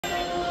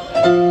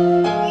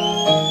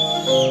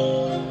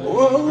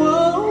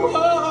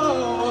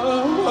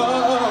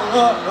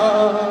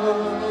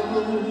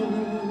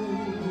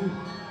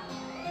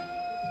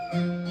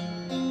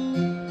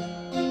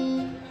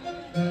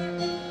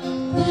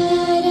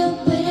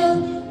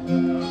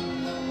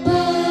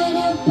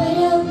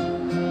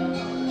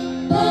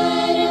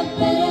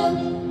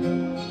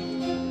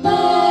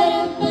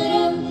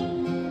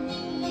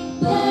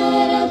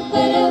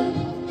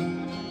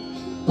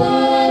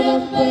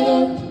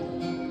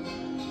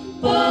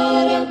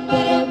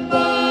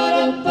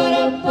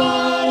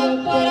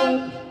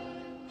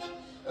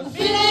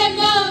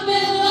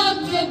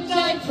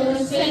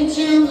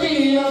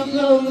Century of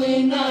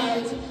lonely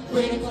nights,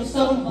 waiting for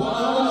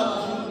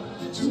someone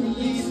to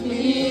release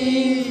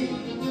me.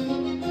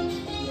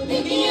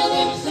 Maybe your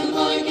lips and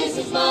more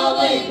kisses my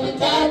way, but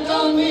that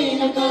don't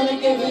mean I'm gonna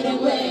give it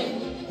away.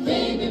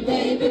 Baby,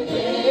 baby,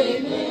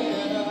 baby.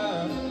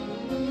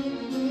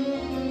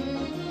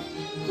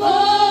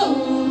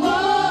 Oh,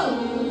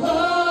 oh, oh.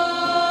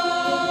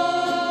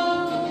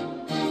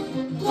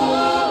 Oh,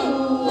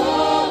 oh,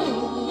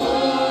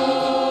 oh.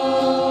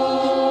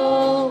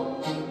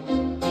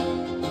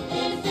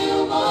 If you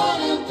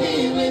wanna be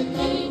with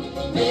me,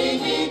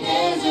 baby,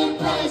 there's a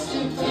price to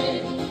pay.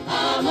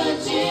 I'm a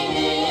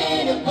genie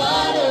in a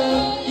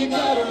bottle, you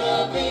gotta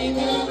rub me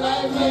the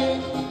right way.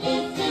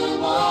 If you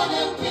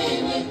wanna be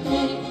with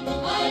me,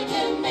 I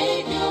can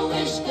make your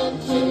wish come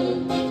true.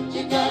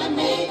 You gotta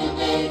make a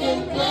big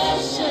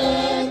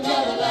impression,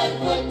 gotta like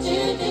what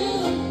you do.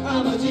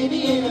 I'm a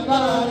genie in a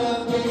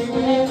bottle,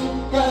 baby,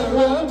 gotta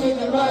rub me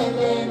the right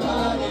way,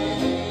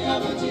 honey.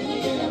 I'm a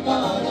genie in a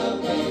bottle,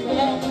 baby.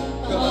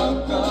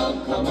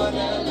 Come on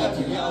and let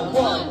me out.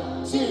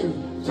 1, 2,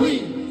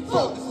 3,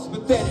 4. This is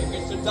pathetic,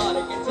 it's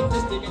sardonic, it's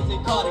sadistic, it's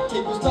psychotic.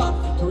 Can you stop?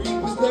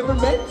 Dream was never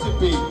meant to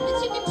be.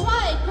 But you can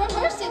try it,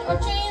 reverse it, or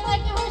train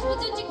like a horse. But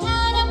don't you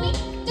count on me?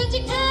 Don't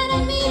you count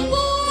on me,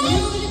 boy? You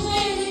just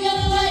wait, we got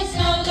the lights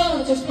down low.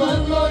 Just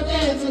one more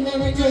dance and then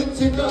we're good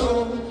to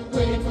go.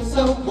 Waiting for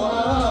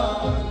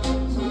someone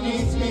who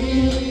needs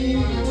me.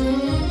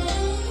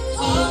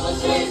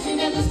 Almost racing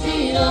at the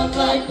speed of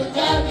light, but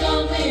that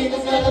don't mean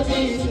it's gotta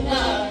be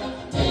tonight.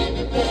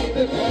 Baby,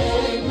 baby,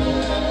 baby.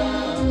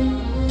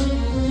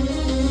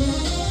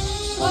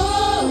 Oh,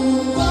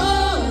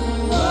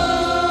 oh, oh.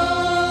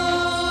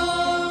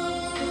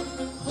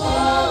 Oh,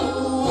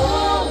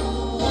 oh,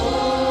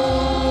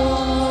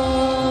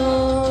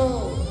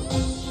 oh.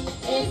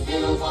 If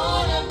you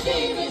wanna be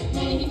with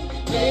me,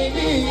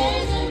 baby,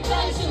 there's a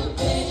price to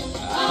pay.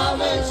 I'm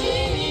a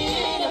genie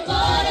in a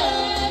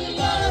bottle, you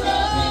gotta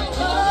rub me the right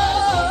way.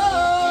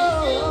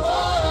 If you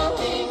wanna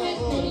be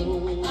with me,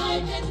 I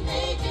can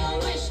make your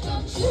wish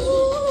come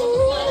true.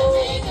 Gotta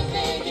make a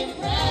big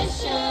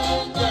impression,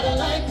 gotta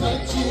like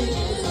what you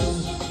do.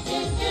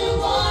 If you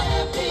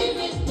wanna be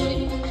with me,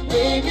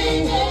 baby,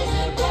 there's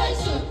a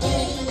price to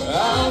pay.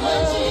 I'm a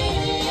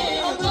genie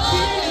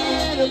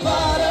in a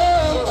bottle.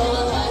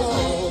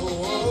 If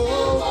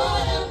you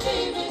wanna be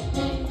with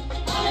me,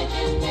 I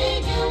can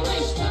make your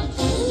wish come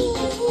true.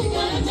 You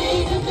gotta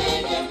make a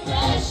big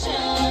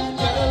impression,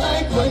 gotta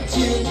like what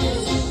you do.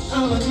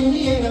 I'm a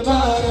genie